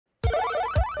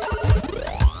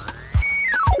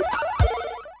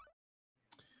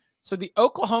So the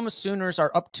Oklahoma Sooners are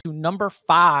up to number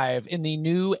 5 in the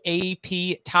new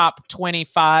AP Top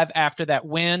 25 after that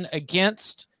win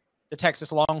against the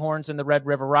Texas Longhorns in the Red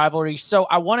River rivalry. So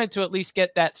I wanted to at least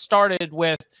get that started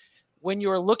with, when you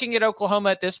were looking at Oklahoma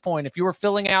at this point, if you were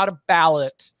filling out a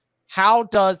ballot, how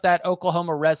does that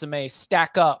Oklahoma resume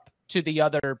stack up to the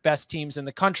other best teams in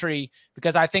the country?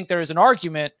 Because I think there is an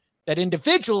argument that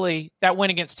individually that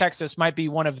win against Texas might be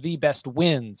one of the best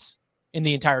wins in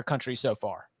the entire country so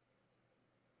far.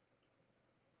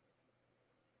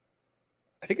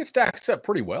 I think it stacks up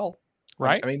pretty well.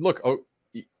 Right. I mean, look,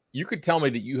 you could tell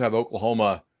me that you have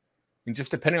Oklahoma, and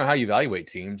just depending on how you evaluate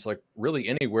teams, like really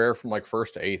anywhere from like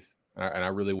 1st to 8th, and I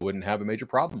really wouldn't have a major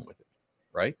problem with it,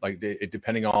 right? Like it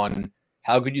depending on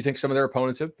how good you think some of their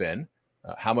opponents have been,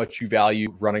 how much you value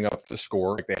running up the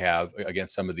score like they have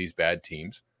against some of these bad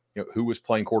teams, who was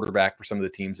playing quarterback for some of the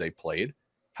teams they played,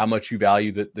 how much you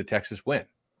value the Texas win,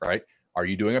 right? Are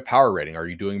you doing a power rating? Are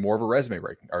you doing more of a resume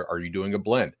rating? Are you doing a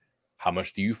blend? How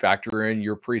much do you factor in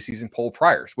your preseason poll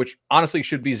priors, which honestly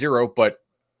should be 0, but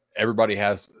everybody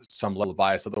has some level of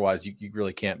bias. Otherwise, you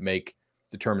really can't make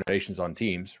determinations on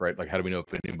teams, right? Like, how do we know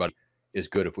if anybody is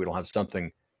good if we don't have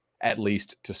something at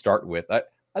least to start with? I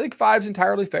think 5 is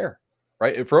entirely fair,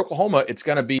 right? For Oklahoma, it's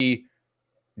going to be,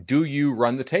 do you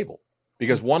run the table?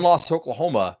 Because one loss to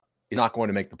Oklahoma is not going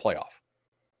to make the playoff.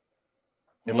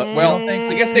 Well,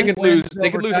 I guess they could lose.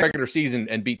 They could lose the regular season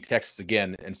and beat Texas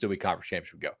again and still be conference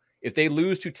championship go. If they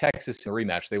lose to Texas in a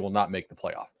rematch, they will not make the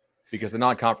playoff because the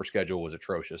non-conference schedule was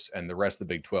atrocious and the rest of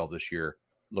the Big 12 this year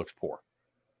looks poor.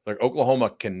 Like Oklahoma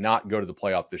cannot go to the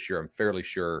playoff this year. I'm fairly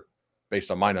sure,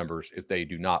 based on my numbers, if they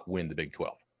do not win the Big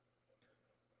 12.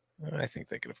 I think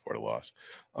they can afford a loss.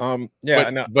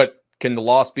 But can the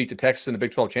loss beat to Texas in the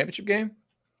Big 12 championship game?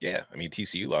 Yeah, I mean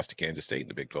TCU lost to Kansas State in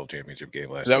the Big 12 championship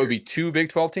game last year. That would be 2 Big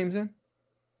 12 teams in?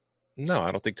 No, I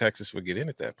don't think Texas would get in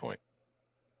at that point.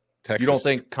 You don't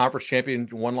think conference champion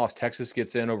 1-loss Texas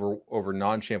gets in over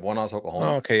non-champ 1-loss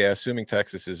Oklahoma? Oh, okay, yeah. Assuming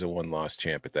Texas is a 1-loss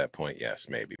champ at that point, yes,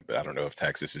 maybe. But I don't know if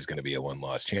Texas is going to be a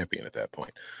 1-loss champion at that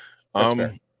point.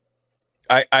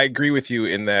 I agree with you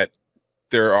in that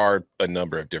there are a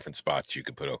number of different spots you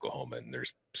could put Oklahoma in.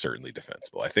 There's certainly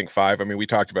defensible. I think 5. I mean, we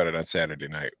talked about it on Saturday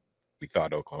night. We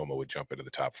thought Oklahoma would jump into the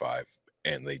top 5,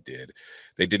 and they did.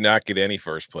 They did not get any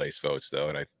first place votes though,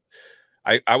 and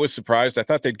I was surprised. I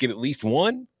thought they'd get at least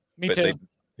 1. Me too.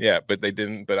 But they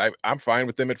didn't. But I'm fine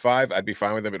with them at 5. I'd be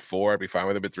fine with them at 4. I'd be fine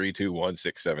with them at 3, 2, 1,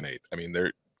 6, 7, 8. I mean,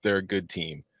 they're a good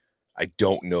team. I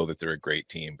don't know that they're a great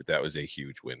team, but that was a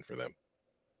huge win for them.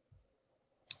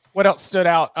 What else stood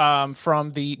out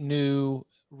from the new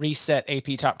reset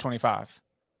AP Top 25?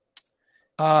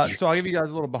 So I'll give you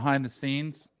guys a little behind the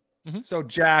scenes. So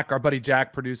Jack, our buddy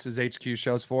Jack, produces HQ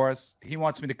shows for us. He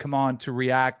wants me to come on to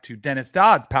react to Dennis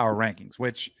Dodd's power rankings,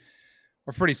 which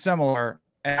are pretty similar.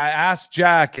 And I asked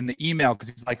Jack in the email because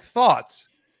he's like, thoughts?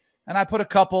 And I put a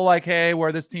couple like, hey,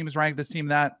 where this team is ranked, this team,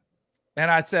 that. And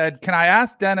I said, can I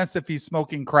ask Dennis if he's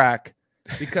smoking crack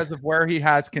because of where he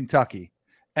has Kentucky?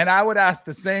 And I would ask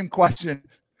the same question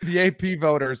to the AP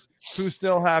voters who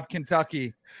still have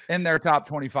Kentucky in their top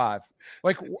 25.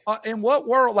 Like, in what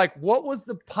world, like, what was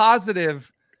the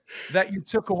positive that you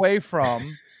took away from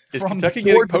Kentucky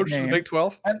getting poached in the Big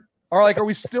 12? Or like, are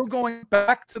we still going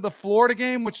back to the Florida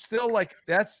game, which still like,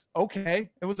 that's okay.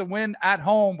 It was a win at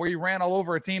home where you ran all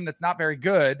over a team that's not very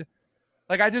good.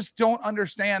 Like, I just don't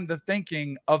understand the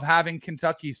thinking of having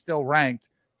Kentucky still ranked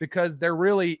because there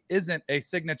really isn't a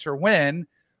signature win,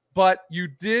 but you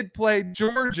did play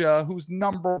Georgia, who's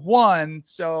number 1.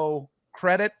 So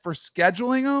credit for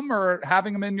scheduling them or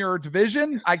having them in your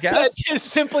division, I guess. It's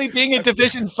simply being a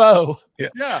division foe.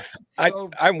 Yeah.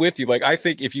 So, I'm with you. Like, I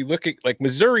think if you look at, like,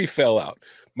 Missouri fell out.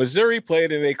 Missouri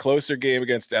played in a closer game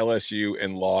against LSU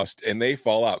and lost, and they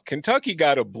fall out. Kentucky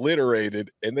got obliterated,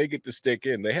 and they get to stick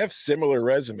in. They have similar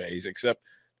resumes, except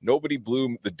nobody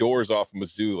blew the doors off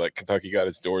Mizzou like Kentucky got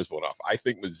its doors blown off. I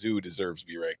think Mizzou deserves to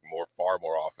be ranked far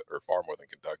more than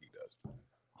Kentucky does.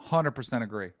 100%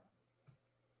 agree.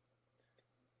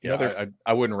 Yeah,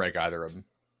 I wouldn't rank either of them.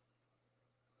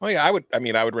 Oh yeah, I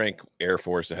would rank Air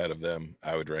Force ahead of them.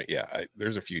 I would rank. Yeah,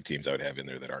 there's a few teams I would have in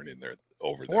there that aren't in there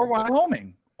over there. Or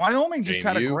Wyoming. Wyoming just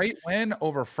had a great win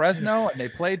over Fresno, and they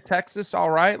played Texas all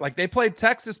right. Like, they played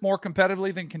Texas more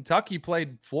competitively than Kentucky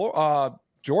played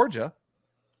Georgia.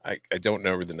 I don't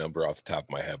remember the number off the top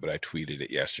of my head, but I tweeted it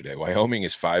yesterday. Wyoming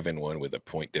is 5-1 with a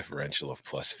point differential of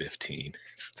 +15.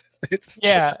 It's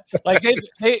like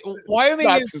Wyoming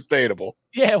not is sustainable.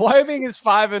 Yeah, Wyoming is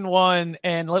 5-1,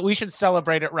 and we should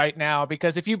celebrate it right now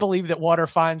because if you believe that water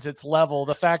finds its level,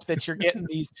 the fact that you're getting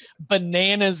these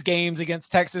bananas games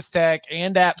against Texas Tech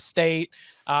and App State,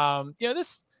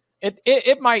 this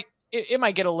it might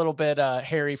get a little bit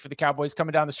hairy for the Cowboys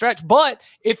coming down the stretch. But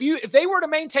if they were to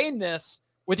maintain this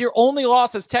with your only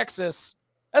loss as Texas,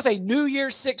 that's a New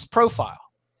Year's Six profile.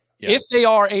 Yeah. If they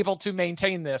are able to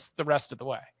maintain this the rest of the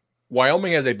way,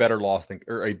 Wyoming has a better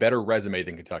a better resume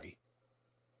than Kentucky.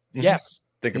 Mm-hmm. Yes.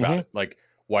 Think about it. Like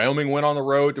Wyoming went on the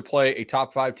road to play a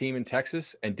top 5 team in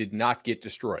Texas and did not get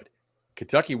destroyed.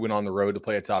 Kentucky went on the road to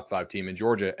play a top 5 team in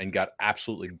Georgia and got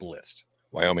absolutely blitzed.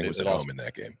 Wyoming was at home in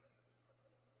that game.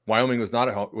 Wyoming was not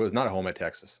at home. Was not at home at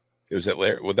Texas. It was at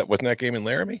wasn't that game in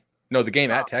Laramie? No, the game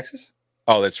at Texas.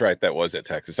 Oh, that's right. That was at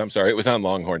Texas. I'm sorry. It was on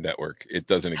Longhorn Network. It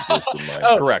doesn't exist in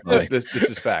my. Correct. This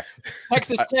is facts.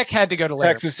 Texas Tech had to go to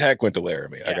Laramie. Texas Tech went to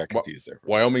Laramie. Yeah. I got confused there.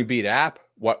 Wyoming beat App.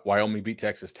 Wyoming beat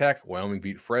Texas Tech. Wyoming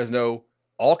beat Fresno.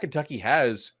 All Kentucky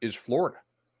has is Florida,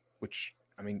 which,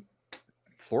 I mean,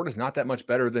 Florida's not that much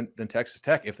better than Texas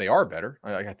Tech. If they are better,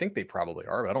 I think they probably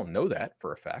are, but I don't know that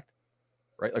for a fact.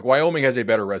 Right? Like Wyoming has a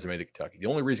better resume than Kentucky. The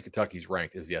only reason Kentucky's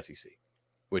ranked is the SEC,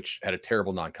 which had a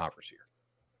terrible non-conference year.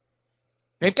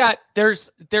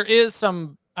 There is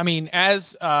some, I mean,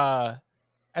 as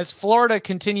Florida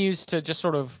continues to just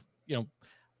sort of,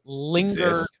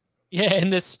 linger in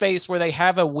this space where they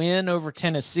have a win over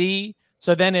Tennessee.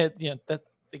 So then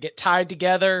they get tied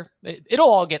together. It'll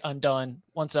all get undone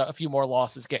once a few more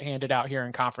losses get handed out here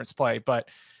in conference play. But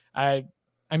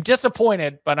I'm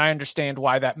disappointed, but I understand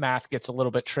why that math gets a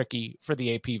little bit tricky for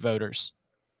the AP voters.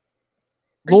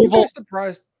 Louisville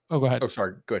surprised. Oh, go ahead. Oh,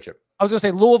 sorry. Go ahead, Chip. I was going to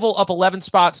say Louisville up 11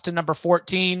 spots to number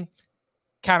 14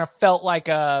 kind of felt like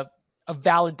a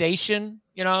validation,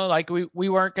 like we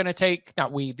weren't going to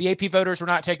the AP voters were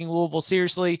not taking Louisville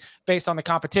seriously based on the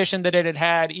competition that it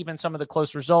had, even some of the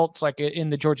close results, like in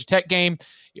the Georgia Tech game.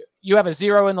 You have a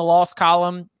 0 in the loss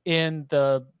column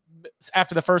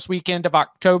after the first weekend of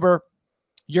October.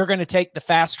 You're going to take the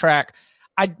fast track.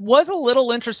 I was a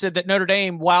little interested that Notre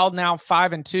Dame, while now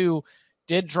 5-2,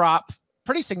 did drop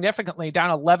pretty significantly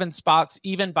down 11 spots,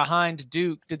 even behind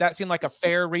Duke. Did that seem like a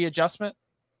fair readjustment?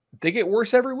 They get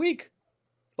worse every week.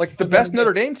 Like the best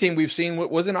Notre Dame team we've seen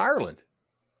was in Ireland.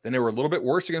 Then they were a little bit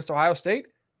worse against Ohio State,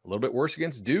 a little bit worse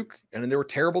against Duke, and then they were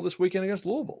terrible this weekend against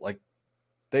Louisville. Like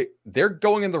they're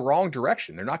going in the wrong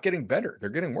direction. They're not getting better. They're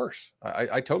getting worse.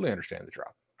 I totally understand the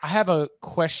drop. I have a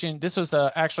question. This was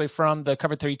actually from the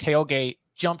Cover 3 tailgate.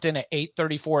 Jumped in at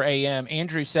 8:34 a.m.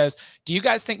 Andrew says, do you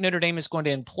guys think Notre Dame is going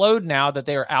to implode now that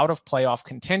they are out of playoff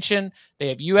contention? They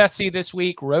have USC this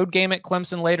week, road game at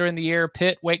Clemson later in the year,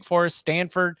 Pitt, Wake Forest,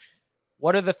 Stanford.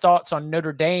 What are the thoughts on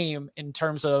Notre Dame in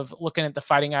terms of looking at the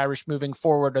Fighting Irish moving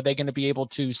forward? Are they going to be able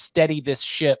to steady this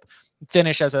ship,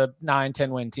 finish as a 9-10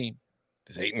 win team?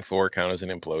 Does 8-4 count as an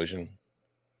implosion?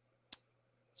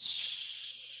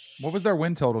 What was their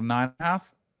win total? 9.5? I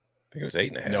think it was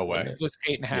 8.5. No way. It was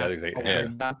 8.5. Yeah, I think it was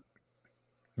 8.5. Yeah.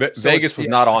 But so Vegas was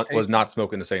not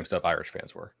smoking the same stuff Irish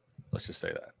fans were. Let's just say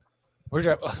that. We're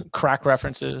just crack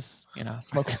references,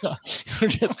 smoking. We're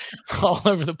just all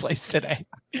over the place today.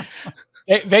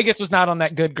 Vegas was not on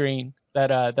that good green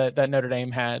that Notre Dame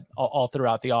had all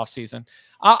throughout the offseason.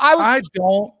 I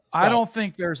don't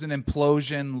think there's an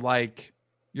implosion like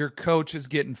your coach is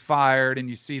getting fired and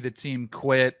you see the team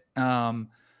quit.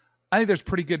 I think there's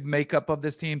pretty good makeup of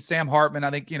this team. Sam Hartman, I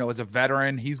think, as a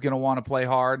veteran, he's going to want to play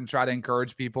hard and try to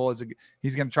encourage people.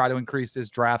 He's going to try to increase his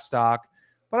draft stock.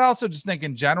 But I also just think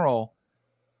in general,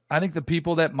 I think the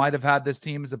people that might have had this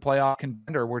team as a playoff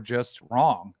contender were just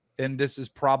wrong. And this is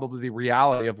probably the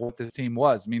reality of what this team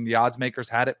was. I mean, the odds makers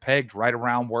had it pegged right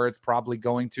around where it's probably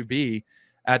going to be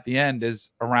at the end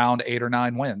is around 8 or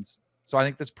 9 wins. So I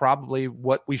think that's probably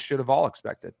what we should have all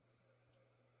expected.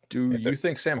 Do you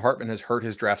think Sam Hartman has hurt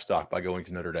his draft stock by going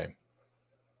to Notre Dame?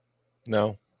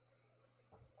 No.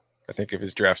 I think if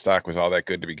his draft stock was all that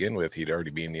good to begin with, he'd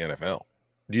already be in the NFL.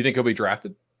 Do you think he'll be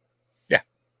drafted? Yeah.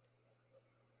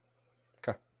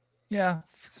 Okay. Yeah.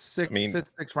 Fifth,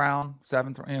 6th round,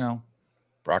 7th,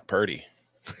 Brock Purdy.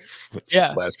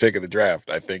 Yeah. Last pick of the draft.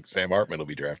 I think Sam Hartman will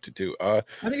be drafted too. I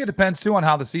think it depends too on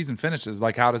how the season finishes.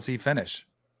 Like, how does he finish?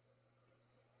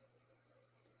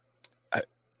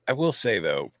 I will say,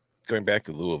 though, going back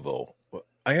to Louisville,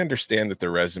 I understand that the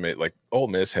resume, like Ole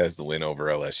Miss has the win over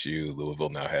LSU. Louisville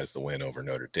now has the win over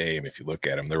Notre Dame. If you look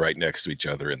at them, they're right next to each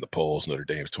other in the polls. Notre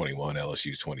Dame's 21,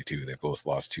 LSU's 22. They both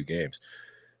lost 2 games.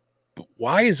 But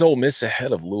why is Ole Miss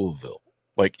ahead of Louisville?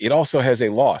 Like, it also has a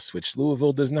loss, which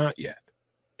Louisville does not yet.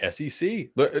 SEC.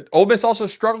 Ole Miss also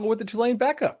struggled with the Tulane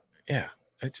backup. Yeah.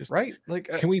 I just right. Like,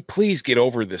 can we please get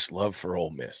over this love for Ole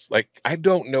Miss? Like, I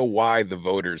don't know why the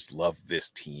voters love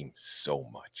this team so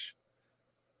much.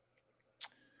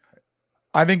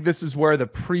 I think this is where the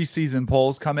preseason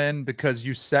polls come in because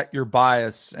you set your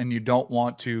bias and you don't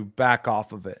want to back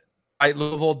off of it. Right?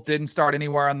 Louisville didn't start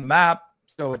anywhere on the map,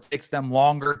 so it takes them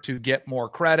longer to get more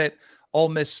credit. Ole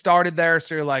Miss started there,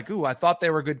 so you're like, ooh, I thought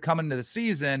they were good coming into the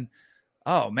season.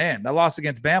 Oh, man, that loss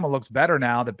against Bama looks better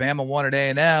now that Bama won at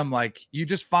A&M. Like, you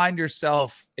just find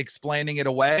yourself explaining it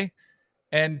away.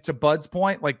 And to Bud's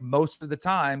point, like most of the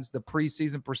times, the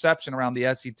preseason perception around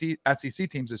the SEC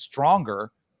teams is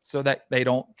stronger so that they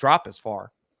don't drop as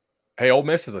far. Hey, Ole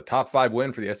Miss is a top 5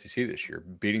 win for the SEC this year,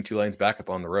 beating Tulane's back up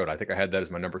on the road. I think I had that as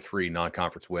my number 3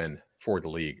 non-conference win for the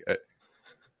league.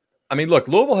 I mean, look,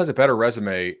 Louisville has a better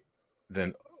resume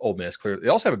than Ole Miss, clearly. They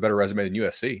also have a better resume than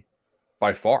USC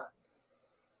by far.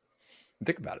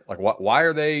 Think about it. Like, why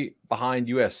are they behind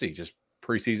USC? Just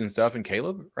preseason stuff and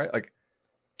Caleb, right? Like,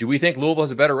 do we think Louisville has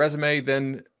a better resume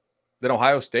than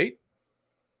Ohio State?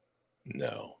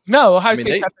 No. Ohio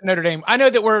State's got the Notre Dame. I know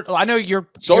you're.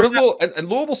 So does Louisville, and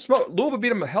Louisville beat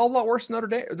them a hell of a lot worse than Notre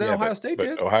Dame than Ohio State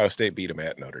did. Ohio State beat them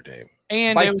at Notre Dame.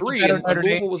 And by it was 3, and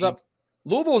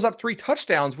Louisville was up 3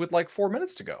 touchdowns with like 4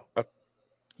 minutes to go.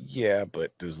 Yeah,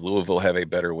 but does Louisville have a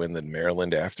better win than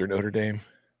Maryland after Notre Dame?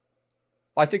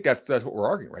 I think that's what we're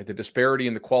arguing, right? The disparity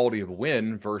in the quality of a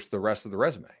win versus the rest of the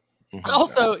resume.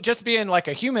 Also, just being like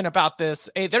a human about this,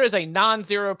 there is a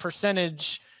non-zero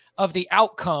percentage of the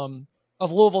outcome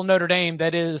of Louisville Notre Dame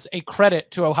that is a credit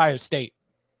to Ohio State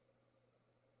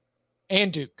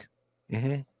and Duke.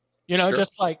 Mm-hmm. You know,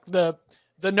 just like the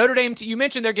Notre Dame you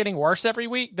mentioned they're getting worse every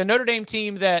week. The Notre Dame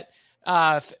team that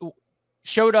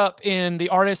showed up in the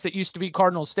Artist that used to be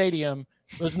Cardinal Stadium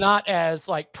was not as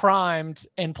like primed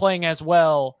and playing as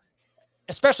well,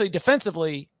 especially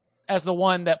defensively, as the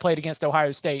one that played against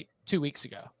Ohio State 2 weeks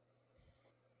ago.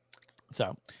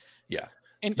 So, yeah.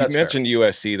 And you mentioned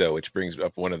USC, though, which brings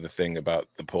up one of the thing about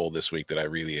the poll this week that I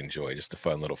really enjoy, just a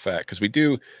fun little fact, because we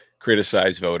do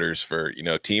criticize voters for,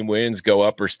 team wins, go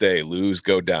up or stay, lose,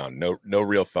 go down. No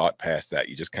real thought past that.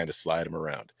 You just kind of slide them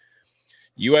around.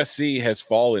 USC has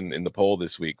fallen in the poll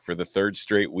this week for the 3rd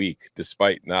straight week,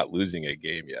 despite not losing a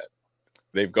game yet.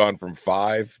 They've gone from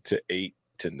 5 to 8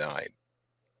 to 9.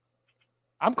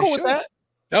 I'm cool with that.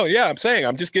 Oh, yeah, I'm saying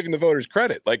I'm just giving the voters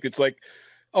credit. Like, it's like,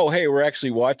 oh, hey, we're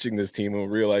actually watching this team and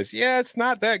we'll realize, yeah, it's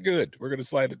not that good. We're going to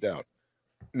slide it down.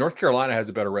 North Carolina has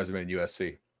a better resume than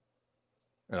USC.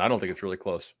 And I don't think it's really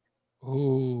close.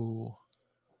 Ooh.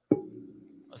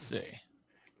 Let's see.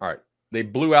 All right. They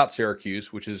blew out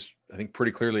Syracuse, which is, I think,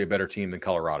 pretty clearly a better team than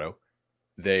Colorado.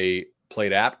 They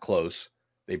played App close.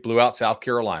 They blew out South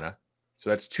Carolina. So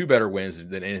that's 2 better wins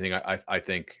than anything I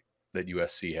think that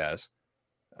USC has.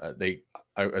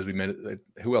 As we mentioned,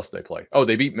 who else did they play? Oh,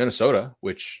 they beat Minnesota,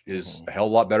 which is a hell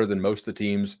of a lot better than most of the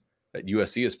teams that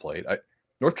USC has played.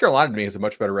 North Carolina, to me, has a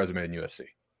much better resume than USC.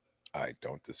 I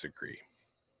don't disagree.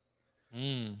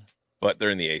 But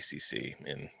they're in the ACC,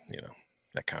 and,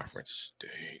 that conference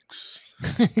stinks.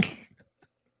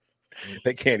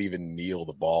 They can't even kneel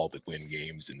the ball to win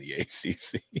games in the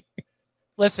ACC.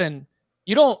 Listen,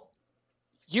 you don't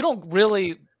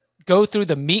really go through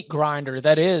the meat grinder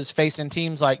that is facing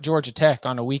teams like Georgia Tech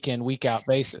on a week in, week out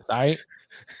basis. All right.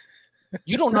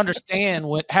 You don't understand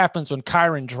what happens when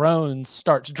Kyron Drones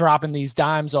starts dropping these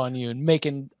dimes on you and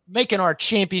making our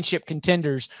championship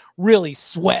contenders really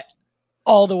sweat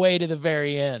all the way to the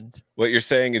very end. What you're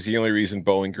saying is the only reason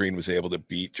Bowling Green was able to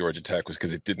beat Georgia Tech was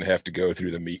because it didn't have to go through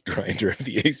the meat grinder of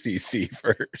the ACC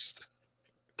first.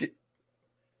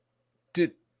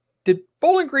 Did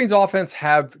Bowling Green's offense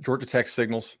have Georgia Tech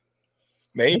signals?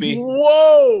 Maybe.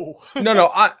 Whoa.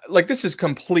 No. This is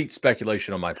complete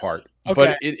speculation on my part, okay.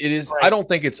 But it is. Right. I don't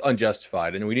think it's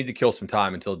unjustified, and we need to kill some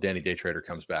time until Danny Daytrader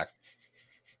comes back.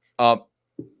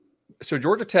 So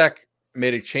Georgia Tech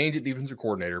made a change at defensive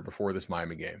coordinator before this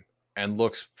Miami game and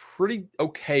looks pretty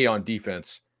okay on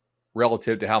defense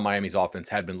relative to how Miami's offense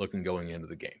had been looking going into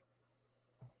the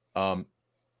game.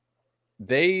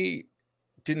 They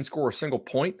didn't score a single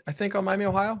point, I think, on Miami,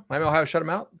 Ohio. Miami, Ohio shut them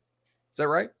out. Is that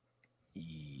right?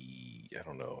 I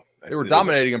don't know. They were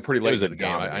dominating them pretty late in the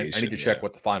game. I need to check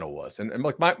what the final was. And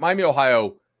like Miami,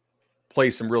 Ohio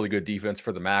plays some really good defense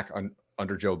for the MAC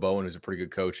under Joe Bowen, who's a pretty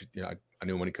good coach. I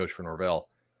knew him when he coached for Norvell.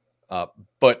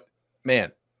 But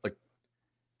man, like,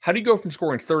 how do you go from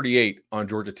scoring 38 on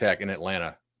Georgia Tech in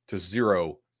Atlanta to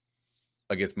 0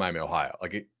 against Miami, Ohio?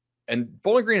 And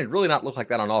Bowling Green had really not looked like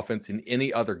that on offense in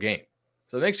any other game.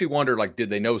 So it makes me wonder, like, did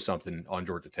they know something on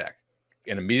Georgia Tech?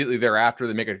 And immediately thereafter,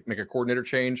 they make a coordinator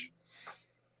change.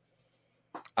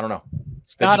 I don't know.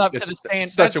 It's not up to the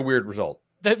standard. Such a weird result.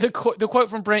 The quote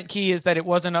from Brent Key is that it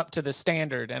wasn't up to the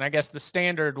standard, and I guess the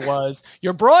standard was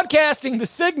you're broadcasting the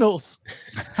signals.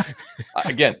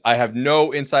 Again, I have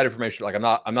no inside information. Like I'm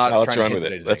not. Let's run with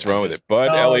it. Let's run with it. Bud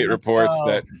Elliott reports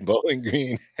that Bowling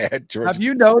Green had Georgia. Have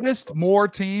you noticed more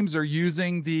teams are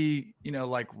using the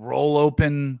like roll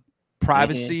open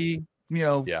privacy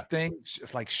things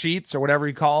like sheets or whatever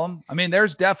you call them? I mean,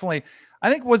 there's definitely.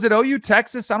 I think was it OU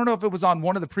Texas? I don't know if it was on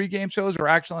one of the pregame shows or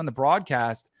actually on the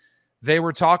broadcast. They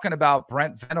were talking about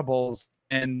Brent Venables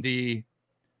and the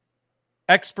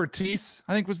expertise,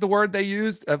 I think was the word they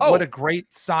used, of what a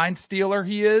great sign stealer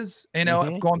he is,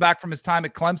 going back from his time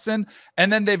at Clemson.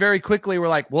 And then they very quickly were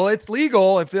like, well, it's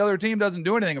legal if the other team doesn't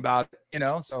do anything about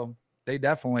it, so they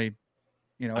definitely,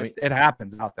 it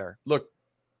happens out there. Look,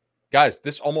 guys,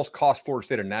 this almost cost Florida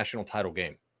State a national title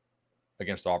game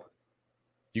against Auburn.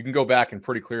 You can go back and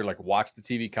pretty clear, watch the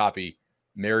TV copy,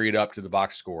 marry it up to the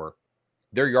box score.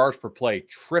 Their yards per play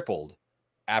tripled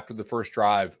after the first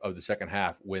drive of the second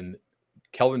half when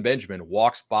Kelvin Benjamin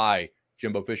walks by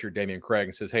Jimbo Fisher, Damian Craig,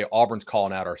 and says, hey, Auburn's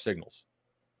calling out our signals.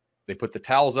 They put the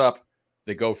towels up.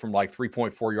 They go from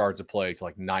 3.4 yards a play to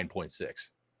 9.6.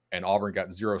 And Auburn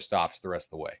got 0 stops the rest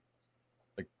of the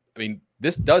way.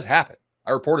 This does happen.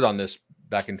 I reported on this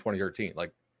back in 2013.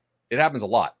 It happens a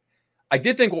lot. I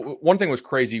did think one thing was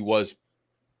crazy was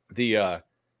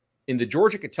in the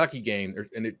Georgia-Kentucky game,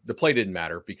 the play didn't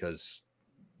matter because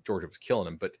Georgia was killing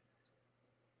them, but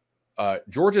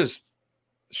Georgia's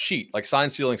sheet, sign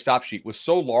stealing stop sheet, was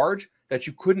so large that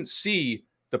you couldn't see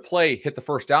the play hit the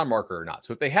first down marker or not.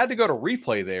 So if they had to go to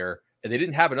replay there and they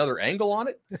didn't have another angle on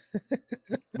it,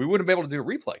 we wouldn't be able to do a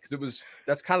replay because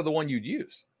that's kind of the one you'd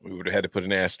use. We would have had to put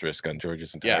an asterisk on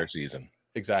Georgia's entire season.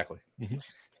 Exactly.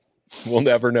 We'll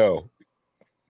never know.